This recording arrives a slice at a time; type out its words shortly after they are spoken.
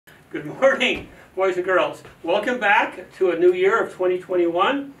Good morning, boys and girls. Welcome back to a new year of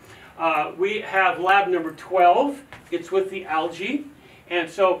 2021. We have lab number 12. It's with the algae. And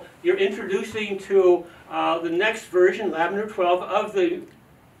so you're introducing to the next version, lab number 12, of the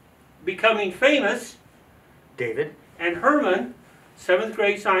becoming famous David and Herman 7th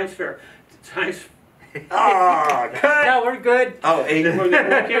grade science fair. Science. Oh, No, we're good. Oh, 8. We're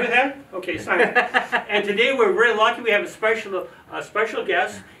okay with that? Okay, science. And today we're very lucky. We have a special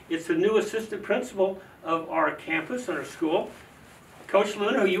guest. It's the new assistant principal of our campus and our school, Coach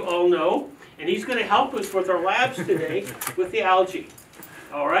Luna, who you all know, and he's going to help us with our labs today with the algae.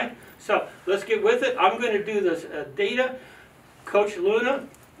 All right? So let's get with it. I'm going to do this data. Coach Luna,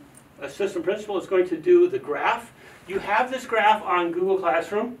 assistant principal, is going to do the graph. You have this graph on Google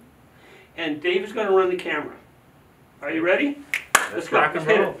Classroom, and Dave is going to run the camera. Are you ready? Let's go. Rock and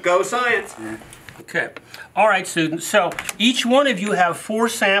roll. Go science. Okay. All right, students. So each one of you have 4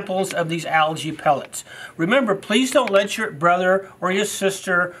 samples of these algae pellets. Remember, please don't let your brother or your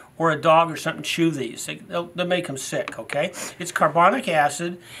sister or a dog or something chew these. They'll make them sick, okay? It's carbonic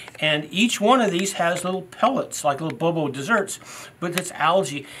acid, and each one of these has little pellets, like little bubble desserts, but it's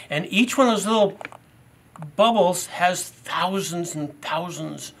algae. And each one of those little bubbles has thousands and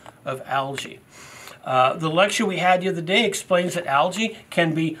thousands of algae. The lecture we had the other day explains that algae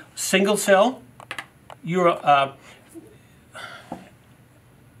can be single cell,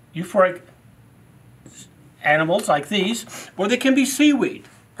 euphoric animals like these, or they can be seaweed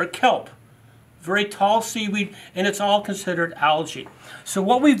or kelp, very tall seaweed, and it's all considered algae. So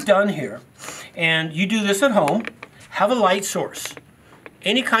what we've done here, and you do this at home, have a light source,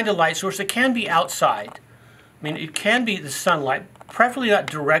 any kind of light source. It can be outside. I mean, it can be the sunlight, preferably not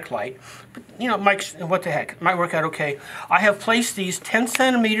direct light, but you know, what the heck, it might work out okay. I have placed these 10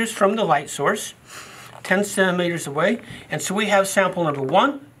 centimeters from the light source, 10 centimeters away, and so we have sample number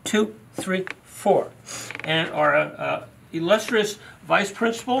 1, 2, 3, 4. And our illustrious vice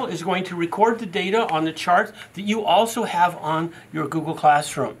principal is going to record the data on the chart that you also have on your Google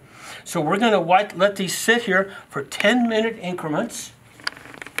Classroom. So we're going to let these sit here for 10-minute increments.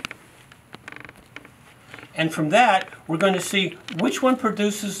 And from that, we're going to see which one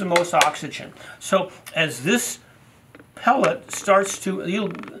produces the most oxygen. So as this pellet starts to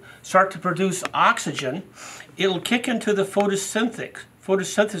produce oxygen, it'll kick into the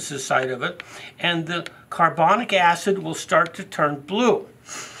photosynthesis side of it, and the carbonic acid will start to turn blue.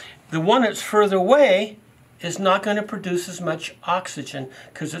 The one that's further away is not going to produce as much oxygen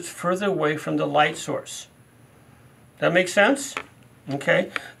because it's further away from the light source. That make sense?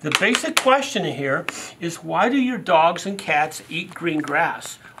 Okay, the basic question here is, why do your dogs and cats eat green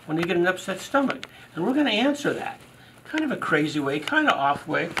grass when they get an upset stomach? And we're going to answer that. Kind of a crazy way, kind of off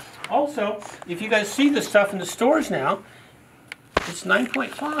way. Also, if you guys see the stuff in the stores now, it's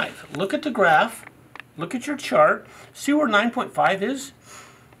 9.5. Look at the graph, look at your chart, see where 9.5 is?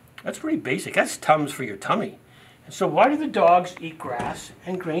 That's pretty basic. That's Tums for your tummy. And so why do the dogs eat grass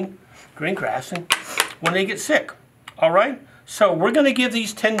and green grass when they get sick? All right? So we're going to give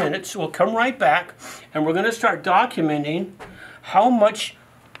these 10 minutes. We'll come right back, and we're going to start documenting how much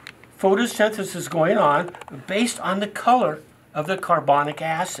photosynthesis is going on based on the color of the carbonic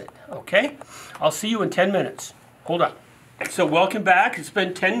acid. Okay? I'll see you in 10 minutes. Hold on. So welcome back. It's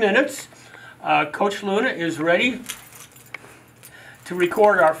been 10 minutes. Coach Luna is ready to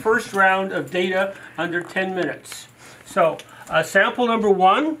record our first round of data under 10 minutes. So sample number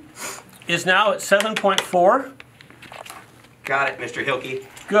 1 is now at 7.4. Got it, Mr. Hilke.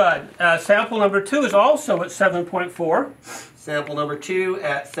 Good. Sample number 2 is also at 7.4. Sample number 2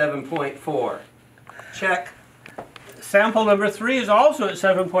 at 7.4. Check. Sample number 3 is also at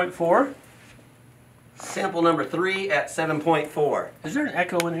 7.4. Sample number 3 at 7.4. Is there an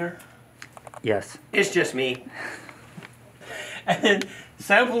echo in here? Yes. It's just me. And then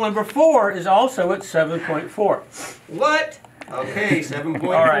sample number 4 is also at 7.4. What? Okay, 7.4.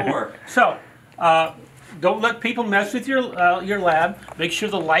 All right. So, don't let people mess with your lab. Make sure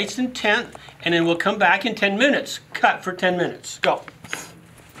the light's intent, and then we'll come back in 10 minutes. Cut for 10 minutes. Go.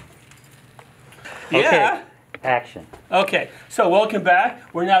 Okay. Yeah. Action. Okay, so welcome back.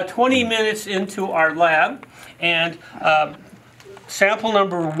 We're now 20 minutes into our lab, and sample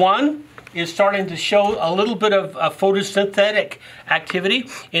number 1 is starting to show a little bit of photosynthetic activity,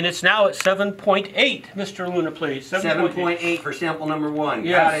 and it's now at 7.8. Mr. Luna, please. 7.8 for sample number 1.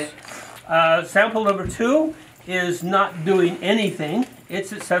 Yes. Got it. Sample number 2 is not doing anything.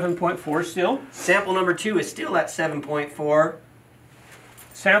 It's at 7.4 still. Sample number 2 is still at 7.4.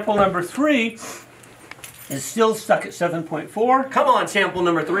 Sample number 3 is still stuck at 7.4. Come on, sample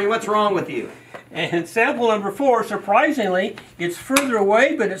number 3. What's wrong with you? And sample number 4, surprisingly, it's further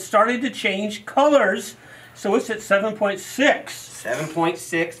away, but it's starting to change colors. So it's at 7.6.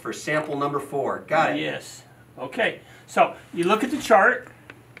 7.6 for sample number 4. Got it. Yes. Okay. So you look at the chart.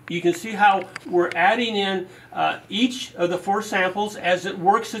 You can see how we're adding in each of the 4 samples as it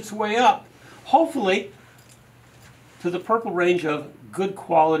works its way up, hopefully to the purple range of good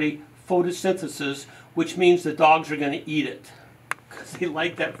quality photosynthesis, which means the dogs are going to eat it because they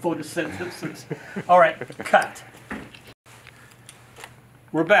like that photosynthesis. All right, cut.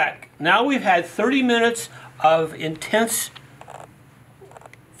 We're back. Now we've had 30 minutes of intense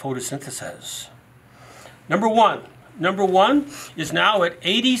photosynthesis. Number one is now at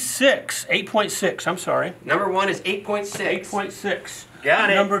 8.6, I'm sorry. Number 1 is 8.6. 8.6.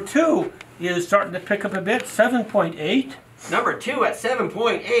 Got it. Number 2 is starting to pick up a bit, 7.8. Number 2 at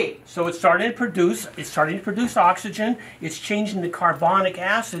 7.8. So it's starting to produce oxygen. It's changing the carbonic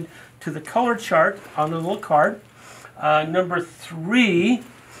acid to the color chart on the little card. Number 3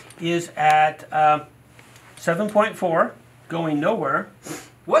 is at 7.4, going nowhere.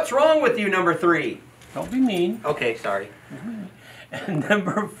 What's wrong with you, number 3? Don't be mean. Okay, sorry. And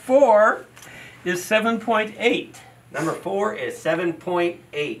number 4 is 7.8. Number 4 is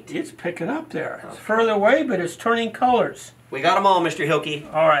 7.8. It's picking up there. It's further away, but it's turning colors. We got them all, Mr. Hilke.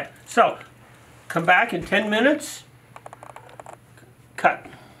 All right. So, come back in 10 minutes. Cut.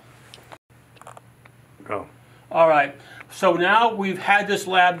 Go. All right. So now we've had this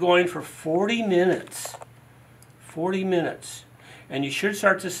lab going for 40 minutes. 40 minutes. And you should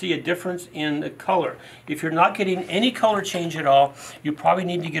start to see a difference in the color. If you're not getting any color change at all, you probably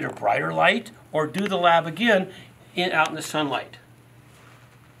need to get a brighter light or do the lab again out in the sunlight.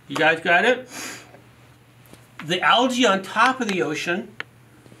 You guys got it? The algae on top of the ocean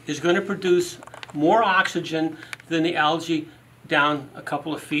is going to produce more oxygen than the algae down a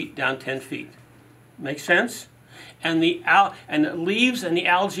couple of feet, down 10 feet. Make sense? And the leaves and the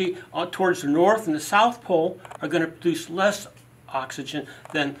algae towards the north and the south pole are going to produce less oxygen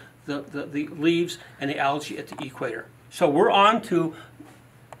than the leaves and the algae at the equator. So we're on to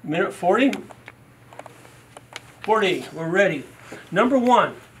minute 40. 40, we're ready. Number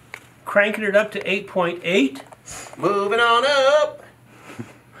 1, cranking it up to 8.8. Moving on up.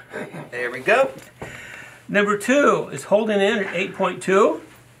 There we go. Number 2 is holding in at 8.2.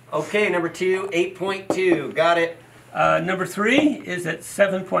 Okay, number 2, 8.2. Got it. Number 3 is at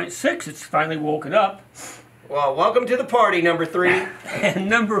 7.6. It's finally woken up. Well, welcome to the party, number 3. And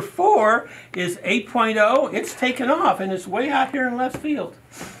number 4 is 8.0. It's taken off, and it's way out here in left field.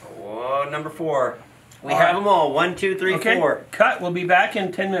 Whoa, number 4. We All have right. them all. 1, 2, 3, Okay, 4. cut. We'll be back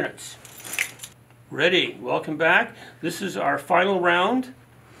in 10 minutes. Ready. Welcome back. This is our final round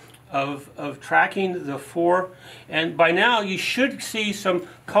of tracking the 4. And by now, you should see some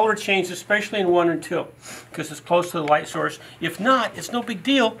color change, especially in 1 and 2, because it's close to the light source. If not, it's no big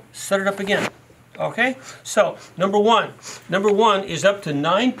deal. Set it up again. Okay? So, number 1. Number 1 is up to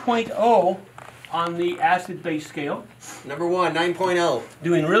 9.0 on the acid-base scale. Number 1, 9.0.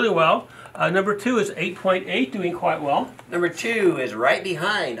 Doing really well. Number 2 is 8.8, doing quite well. Number 2 is right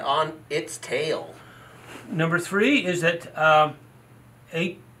behind on its tail. Number 3 is at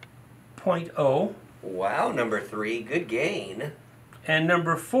 8.0. Wow, number 3, good gain. And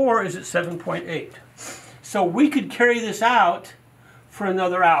number 4 is at 7.8. So we could carry this out for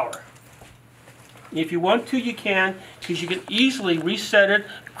another hour. If you want to, you can, because you can easily reset it,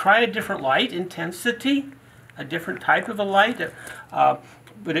 try a different light intensity, a different type of a light,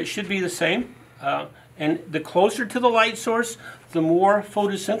 but it should be the same. And the closer to the light source, the more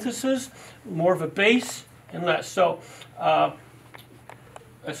photosynthesis, more of a base, and less. So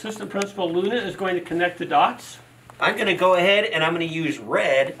Assistant Principal Luna is going to connect the dots. I'm going to go ahead and I'm going to use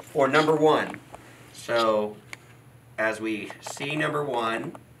red for number 1. So as we see number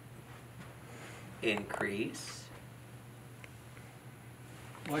 1 increase.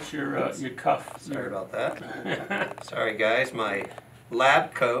 What's your cuff? Sorry about that. Sorry guys, my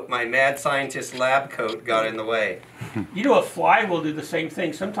lab coat, my mad scientist lab coat got in the way. You know, a fly will do the same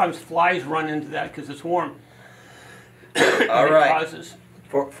thing. Sometimes flies run into that because it's warm. All right. Causes.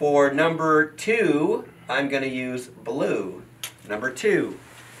 For number 2, I'm going to use blue. Number 2.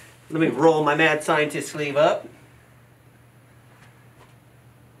 Let me roll my mad scientist sleeve up.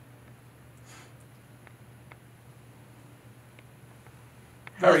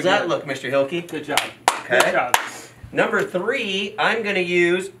 How does that look, Mr. Hilke? Good job. Okay. Good job. Number 3, I'm going to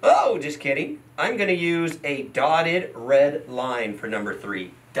use, oh, just kidding. I'm going to use a dotted red line for number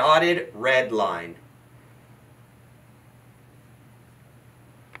 3. Dotted red line.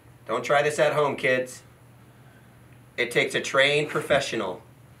 Don't try this at home, kids. It takes a trained professional.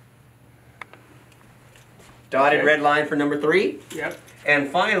 Dotted Okay. red line for number 3. Yep. And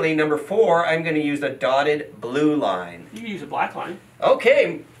finally, number 4, I'm going to use a dotted blue line. You can use a black line.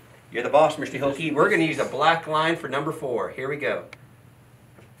 Okay, you're the boss, Mr. Hilke. We're going to use a black line for number 4. Here we go.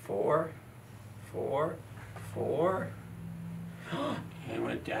 4, 4, 4. And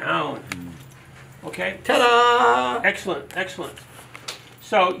went down. Okay. Ta-da! Excellent, excellent.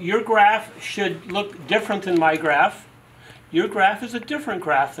 So your graph should look different than my graph. Your graph is a different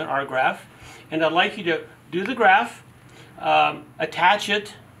graph than our graph. And I'd like you to do the graph, attach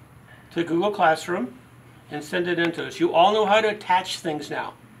it to Google Classroom, and send it in to us. You all know how to attach things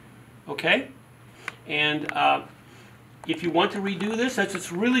now, okay? And if you want to redo this, that's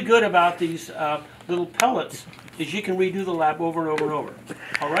what's really good about these little pellets, is you can redo the lab over and over and over.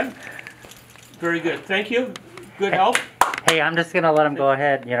 All right? Very good. Thank you. Good help. Hey, I'm just gonna let him go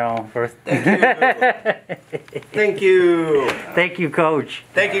ahead, you know, first. Thank you. Thank you. Thank you, Coach.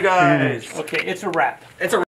 Thank you, guys. Okay, it's a wrap. It's a